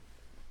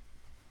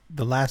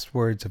The last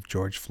words of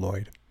George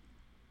Floyd.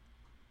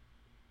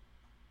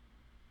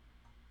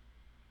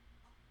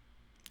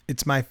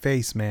 It's my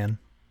face, man.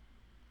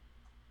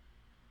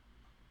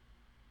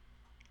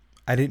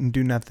 I didn't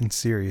do nothing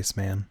serious,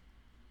 man.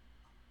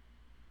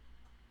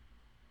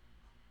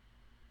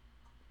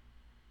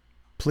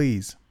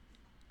 Please.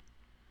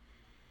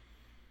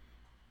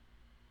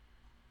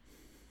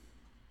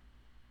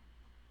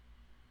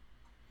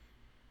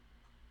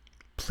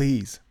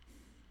 Please.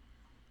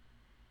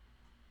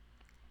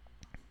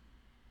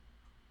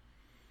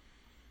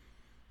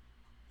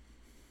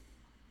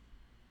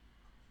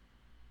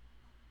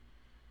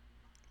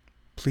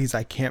 Please,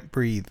 I can't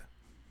breathe.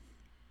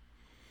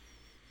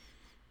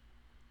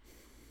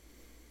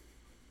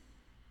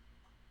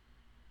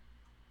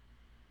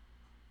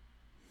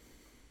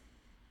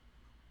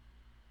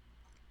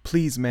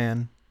 Please,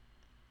 man.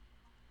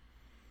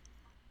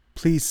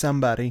 Please,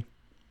 somebody.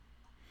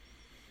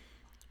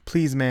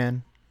 Please,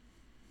 man.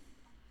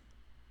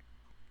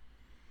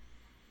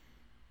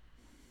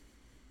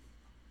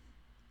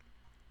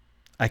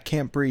 I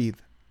can't breathe.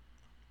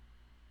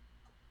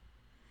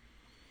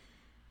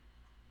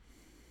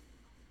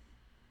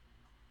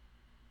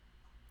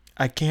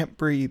 I can't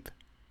breathe.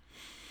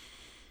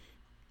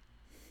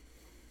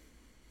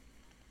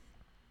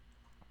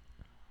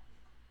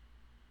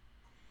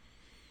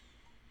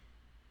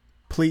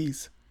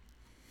 Please.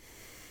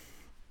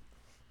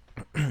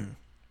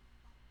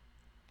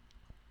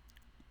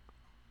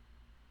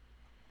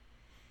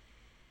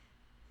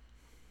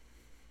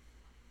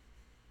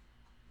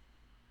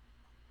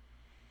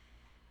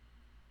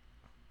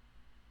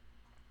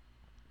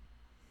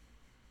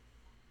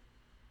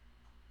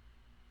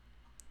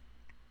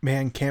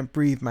 Man, can't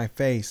breathe my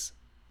face.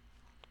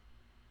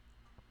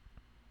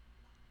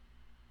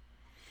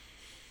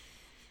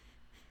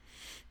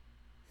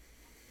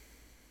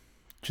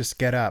 Just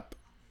get up.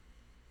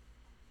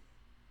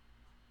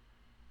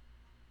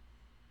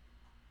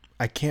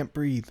 I can't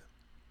breathe.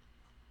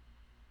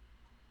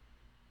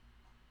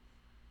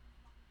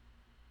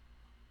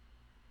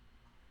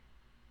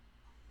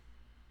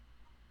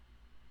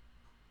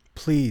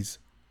 Please.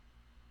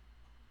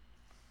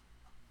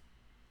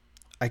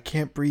 I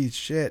can't breathe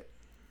shit.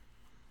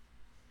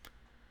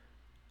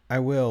 I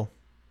will.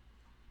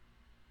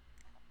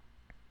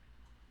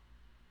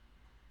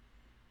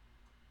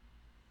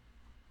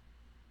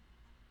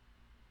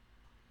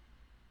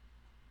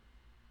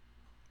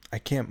 I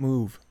can't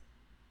move.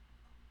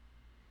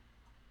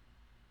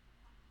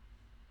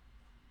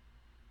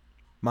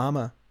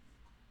 Mama.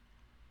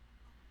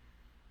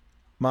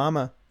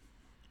 Mama.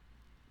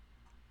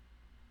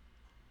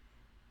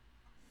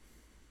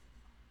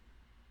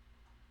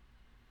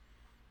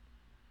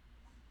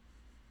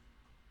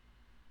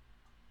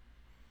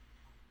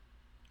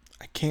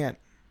 I can't.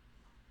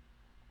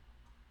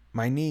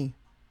 My knee.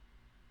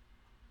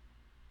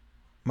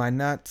 My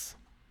nuts.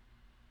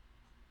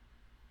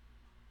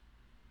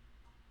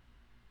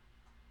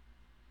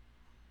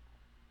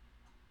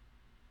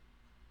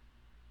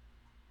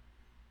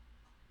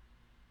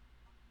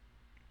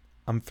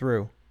 I'm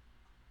through.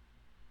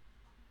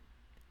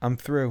 I'm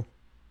through.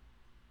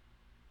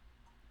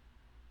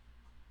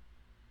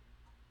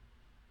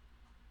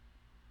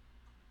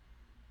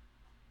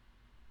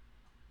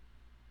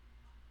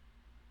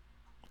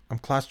 I'm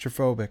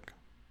claustrophobic.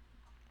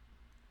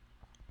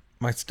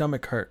 My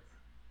stomach hurt.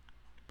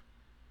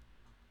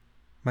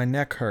 My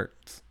neck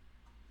hurts.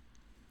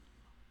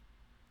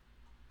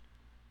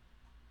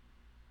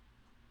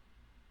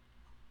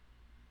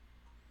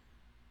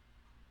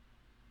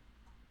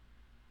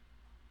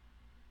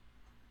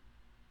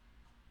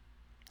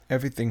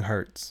 Everything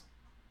hurts.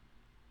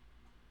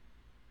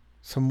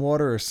 Some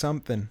water or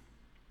something.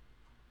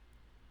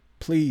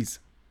 Please.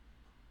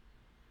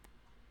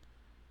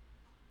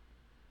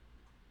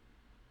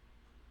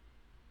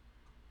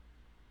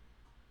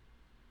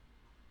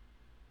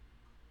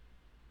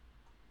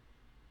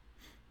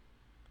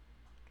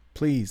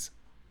 Please.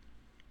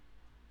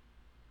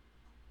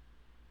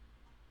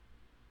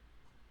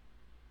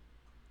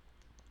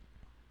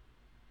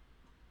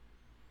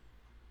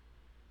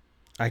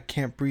 I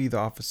can't breathe,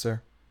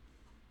 officer.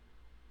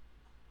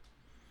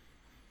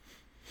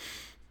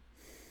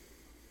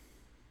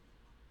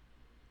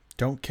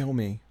 Don't kill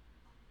me.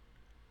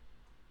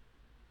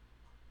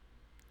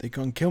 They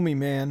gonna kill me,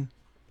 man.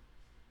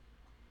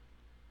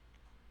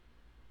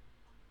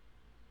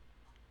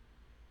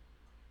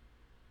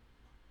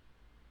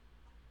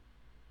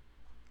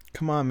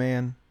 Come on,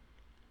 man.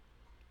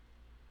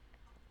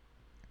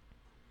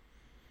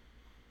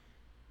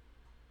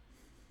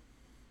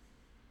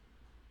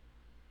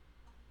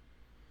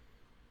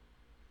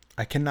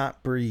 I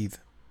cannot breathe.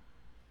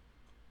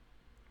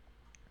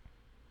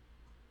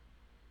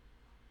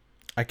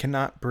 I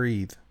cannot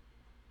breathe.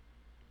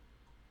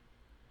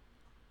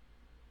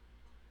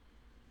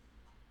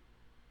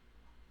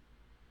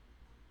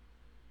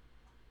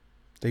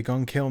 They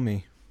gonna kill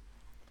me.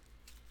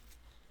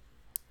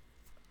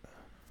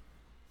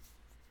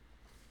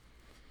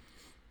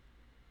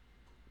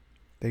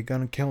 They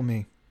gonna kill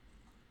me.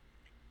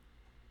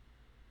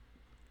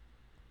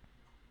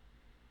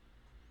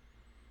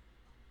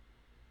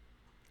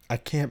 I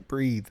can't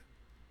breathe.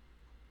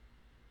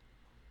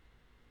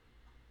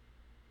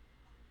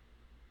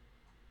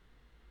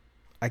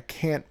 I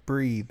can't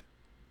breathe.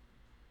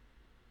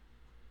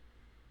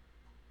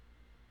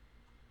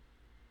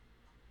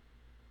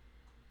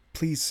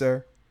 Please,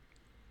 sir.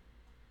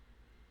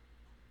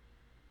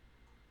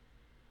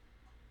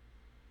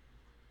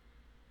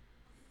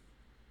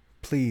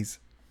 Please.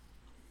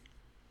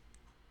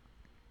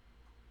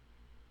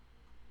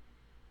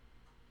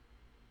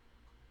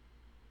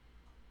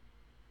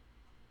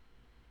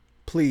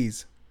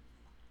 Please.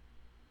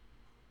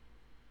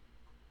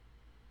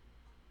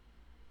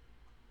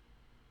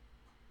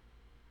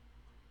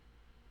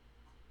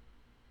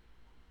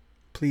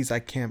 Please, I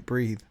can't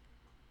breathe.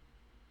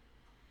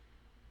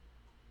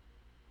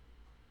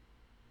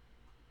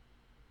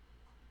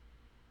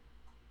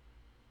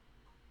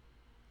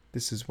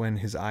 This is when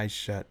his eyes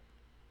shut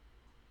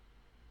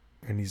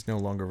and he's no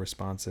longer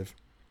responsive.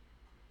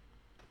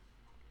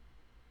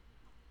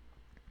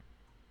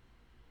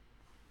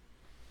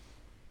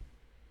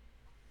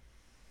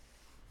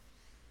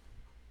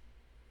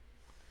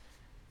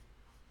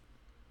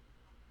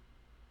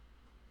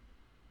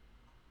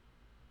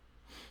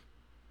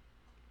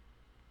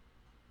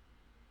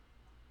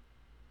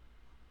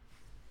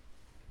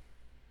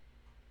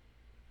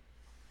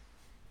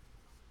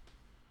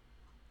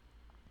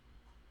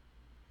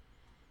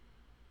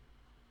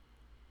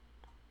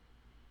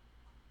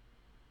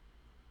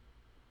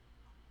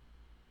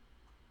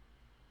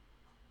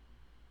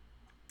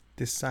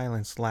 This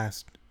silence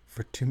lasts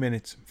for 2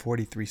 minutes and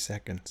 43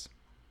 seconds.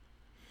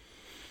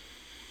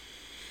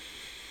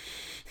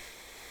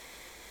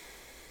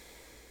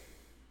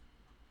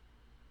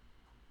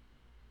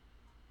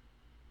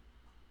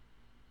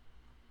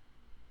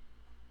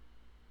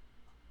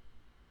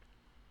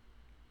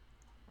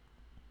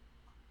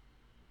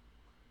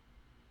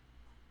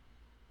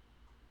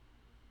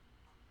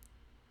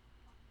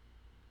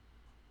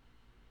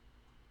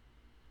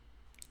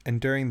 And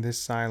during this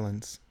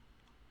silence,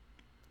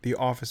 the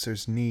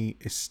officer's knee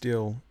is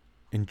still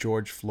in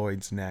George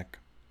Floyd's neck.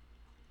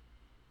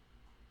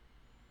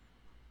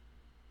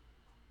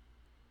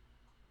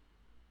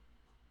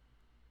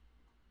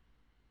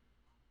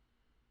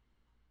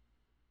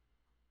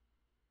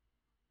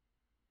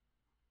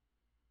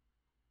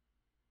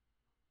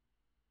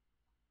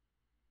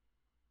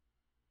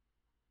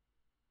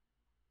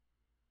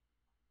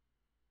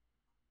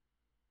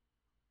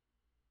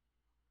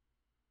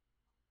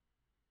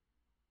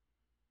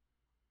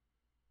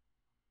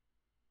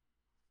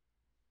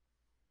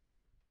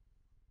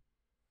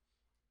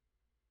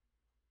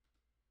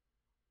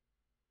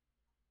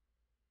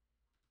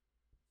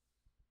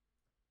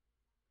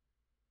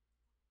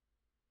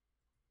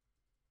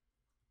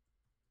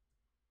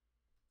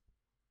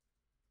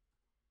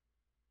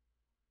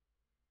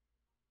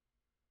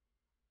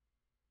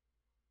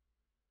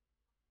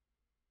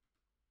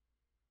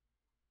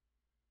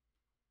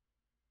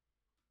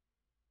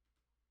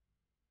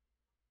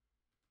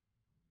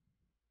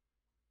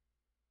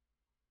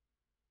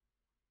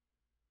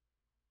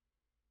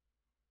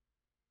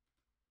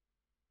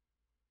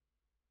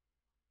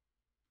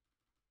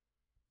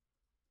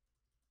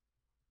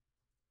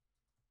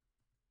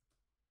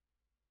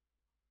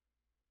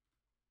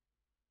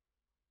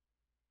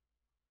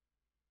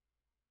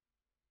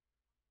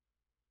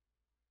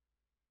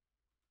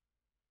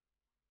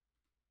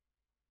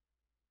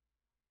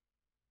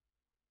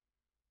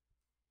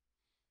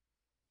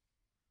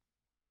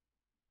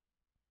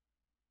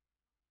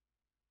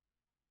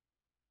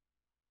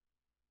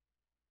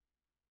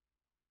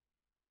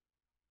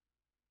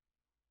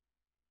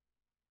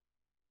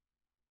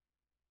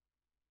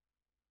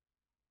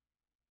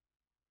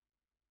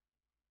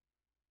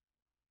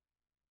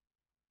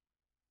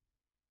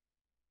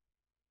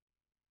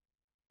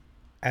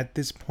 At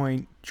this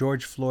point,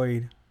 George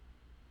Floyd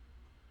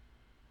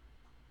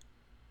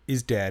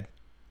is dead.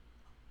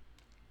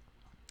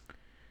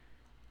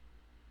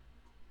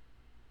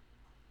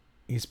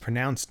 He's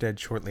pronounced dead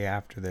shortly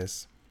after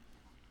this.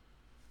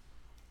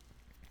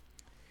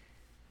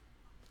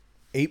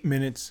 8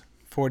 minutes,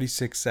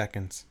 46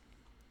 seconds.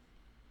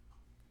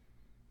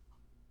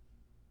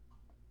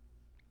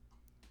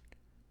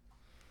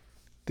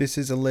 This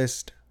is a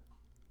list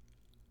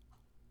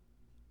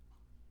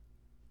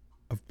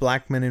of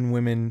black men and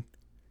women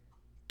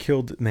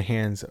killed in the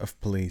hands of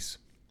police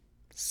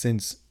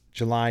since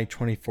July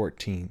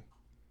 2014,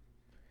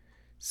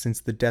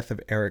 since the death of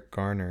Eric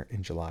Garner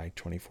in July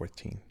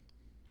 2014.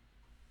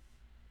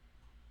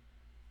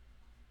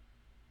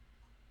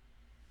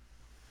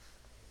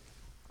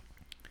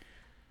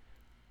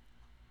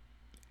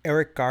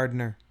 Eric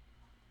Gardner,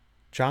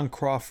 John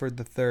Crawford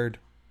III,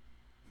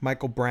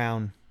 Michael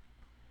Brown,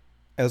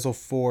 Ezell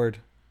Ford,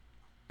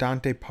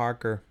 Dante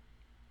Parker,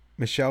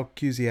 Michelle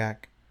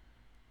Cusick,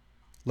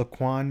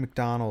 Laquan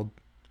McDonald,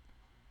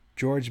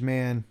 George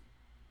Mann,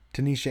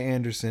 Tanisha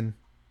Anderson,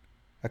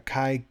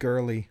 Akai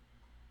Gurley,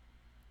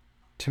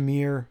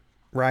 Tamir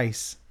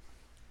Rice,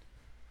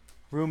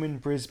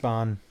 Rumen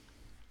Brisbane,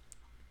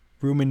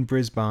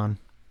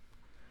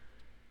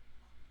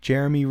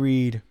 Jeremy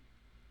Reed,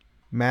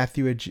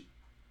 Matthew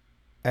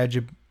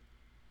Ajibad,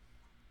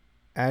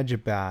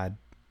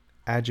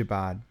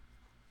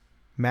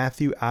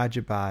 Matthew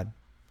Ajibad,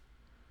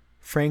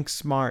 Frank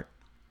Smart,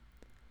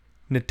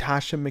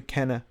 Natasha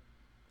McKenna,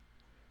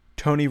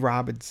 Tony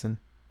Robinson,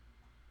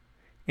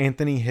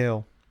 Anthony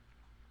Hill,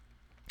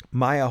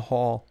 Maya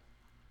Hall,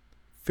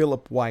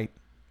 Philip White,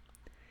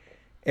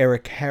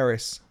 Eric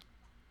Harris,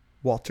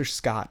 Walter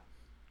Scott,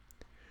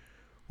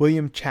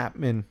 William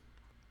Chapman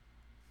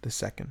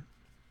II,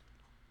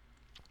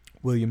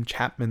 William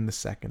Chapman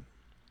II,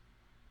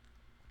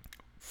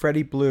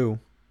 Freddie Blue,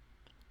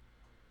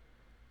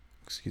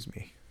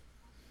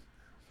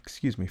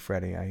 excuse me,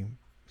 Freddie, I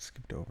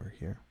skipped over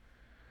here,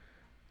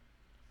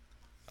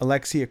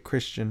 Alexia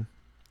Christian,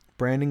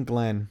 Brandon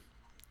Glenn,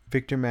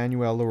 Victor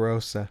Manuel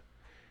LaRosa,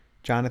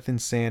 Jonathan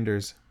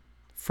Sanders,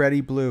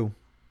 Freddie Blue,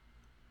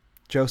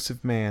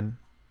 Joseph Mann,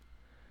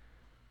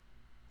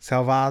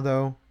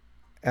 Salvador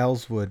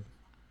Ellswood,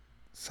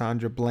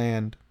 Sandra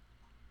Bland,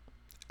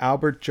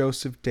 Albert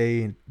Joseph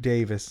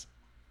Davis,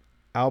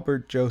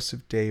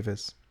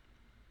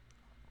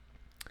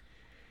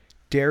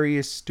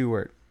 Darius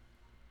Stewart,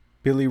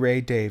 Billy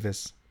Ray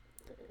Davis,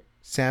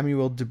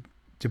 Samuel Du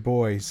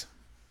Bois,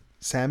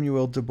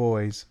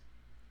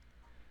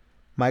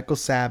 Michael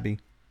Sabbie,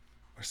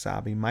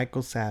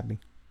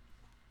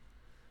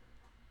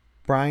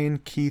 Brian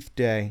Keith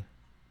Day,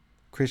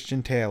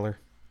 Christian Taylor,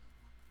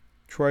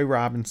 Troy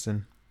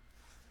Robinson,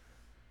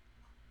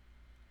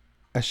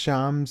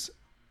 Ashams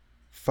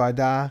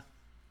Fadah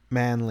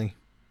Manley,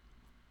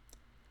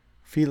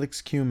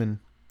 Felix Cumin,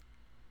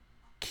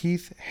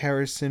 Keith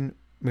Harrison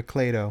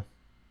McLeod,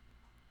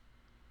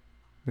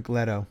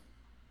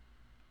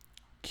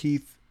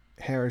 Keith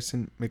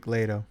Harrison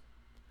McLeod,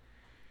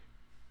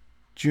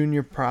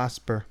 Junior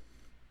Prosper,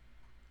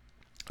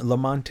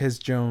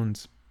 Lamontez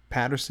Jones,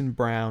 Patterson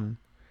Brown,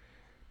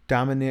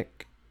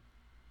 Dominic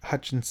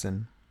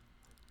Hutchinson,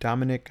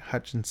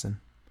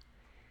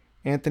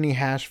 Anthony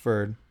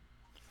Hashford,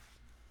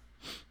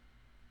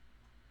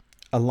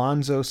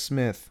 Alonzo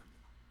Smith,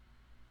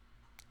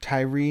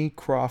 Tyree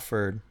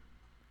Crawford,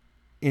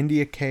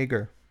 India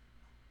Kager,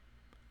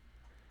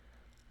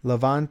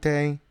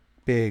 Levante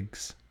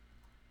Biggs,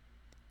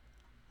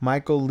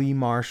 Michael Lee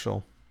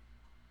Marshall,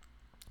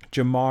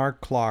 Jamar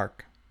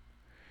Clark,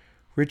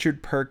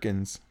 Richard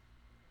Perkins,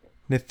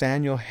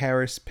 Nathaniel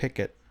Harris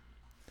Pickett,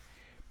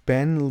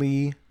 Ben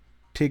Lee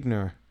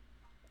Tigner,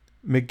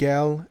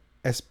 Miguel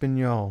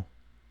Espino,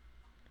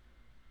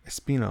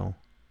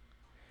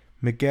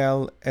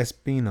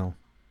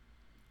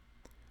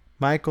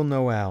 Michael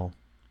Noel,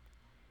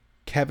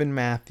 Kevin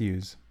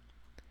Matthews,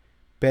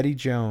 Betty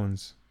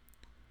Jones,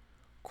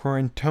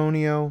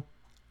 Corantonio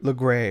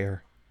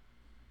Lagrire,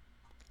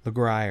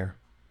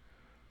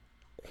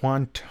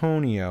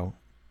 Quantonio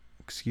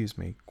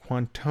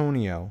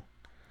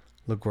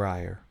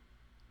Lagrire,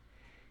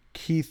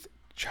 Keith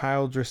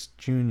Childress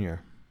Jr.,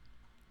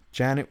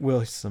 Janet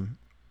Wilson,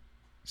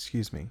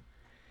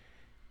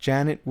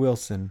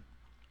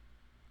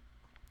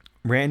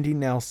 Randy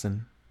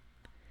Nelson,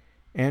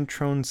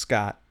 Antrone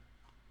Scott,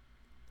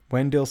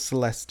 Wendell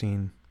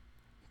Celestine,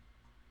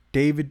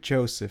 David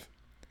Joseph,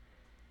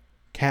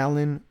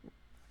 Callan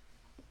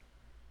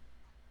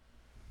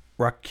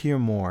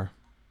Rockiermore,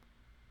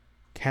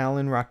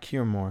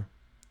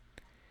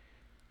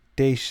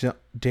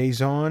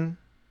 Dazon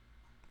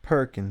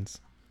Perkins,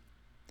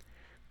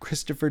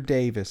 Christopher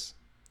Davis,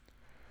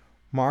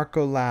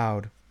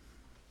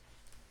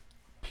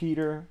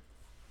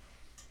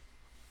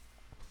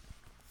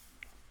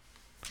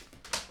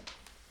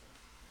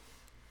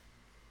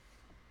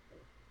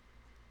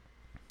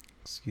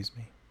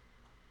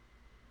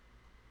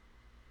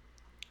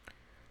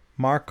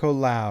 Marco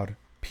Loud,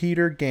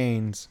 Peter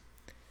Gaines,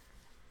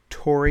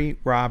 Tori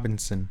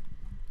Robinson,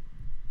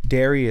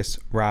 Darius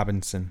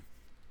Robinson,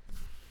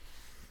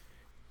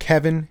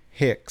 Kevin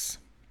Hicks,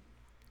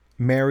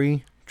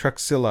 Mary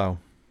Truxillo,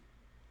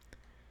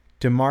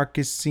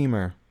 DeMarcus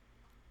Seamer,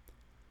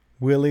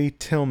 Willie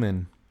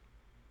Tillman,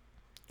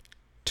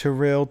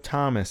 Terrell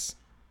Thomas,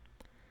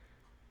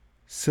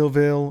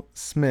 Sylville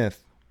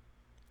Smith,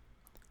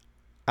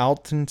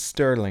 Alton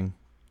Sterling,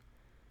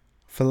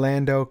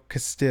 Philando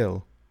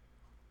Castile,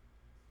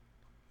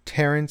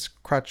 Terrence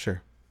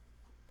Crutcher,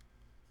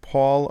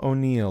 Paul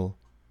O'Neill,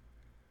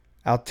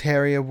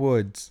 Alteria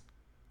Woods,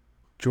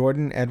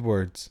 Jordan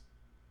Edwards,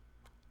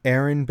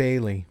 Aaron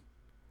Bailey,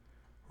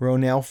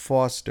 Ronell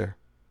Foster,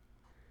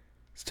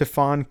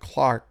 Stephon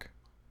Clark,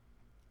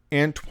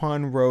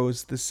 Antoine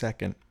Rose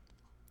II,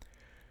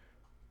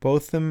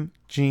 Botham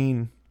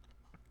Jean,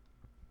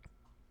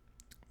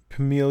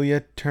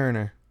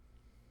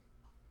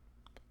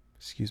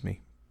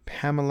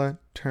 Pamela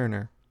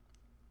Turner,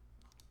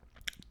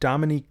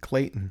 Dominique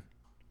Clayton,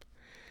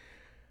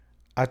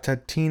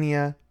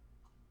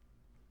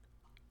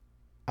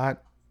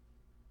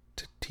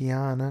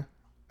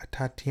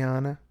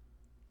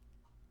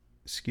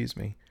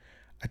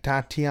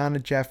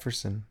 Atatiana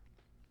Jefferson,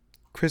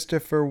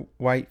 Christopher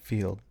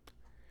Whitefield,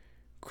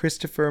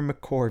 Christopher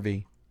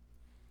McCorvey,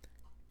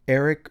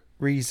 Eric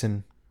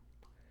Reason,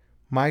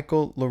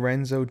 Michael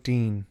Lorenzo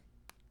Dean,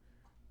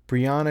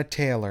 Breonna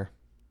Taylor,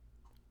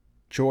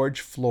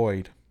 George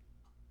Floyd.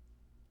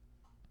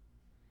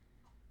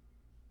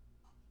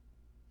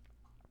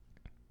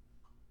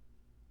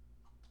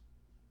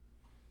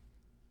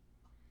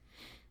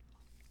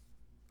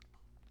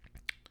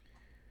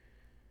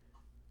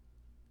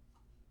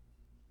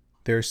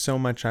 There's so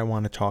much I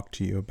want to talk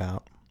to you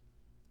about.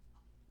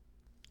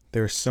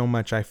 There's so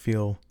much I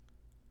feel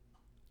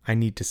I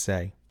need to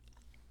say.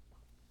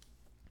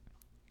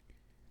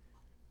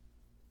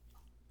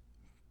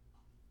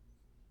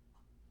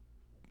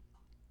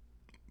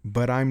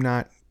 But I'm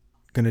not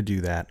going to do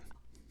that.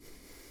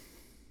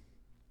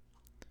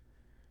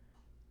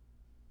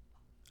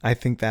 I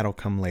think that'll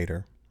come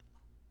later.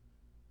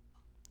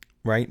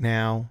 Right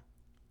now,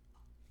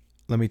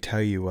 let me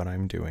tell you what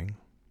I'm doing.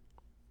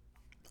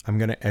 I'm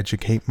going to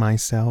educate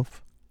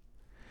myself.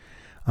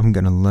 I'm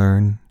going to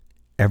learn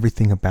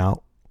everything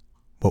about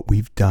what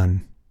we've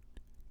done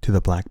to the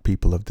black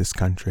people of this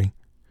country.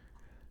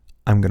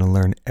 I'm going to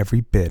learn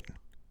every bit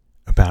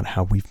about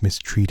how we've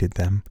mistreated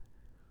them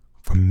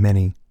for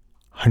many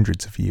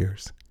hundreds of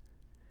years.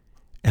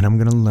 And I'm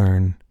going to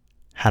learn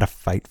how to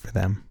fight for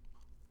them.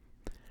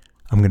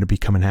 I'm going to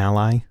become an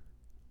ally,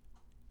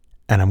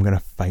 and I'm going to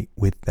fight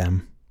with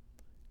them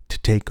to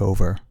take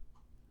over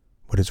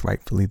what is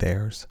rightfully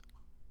theirs.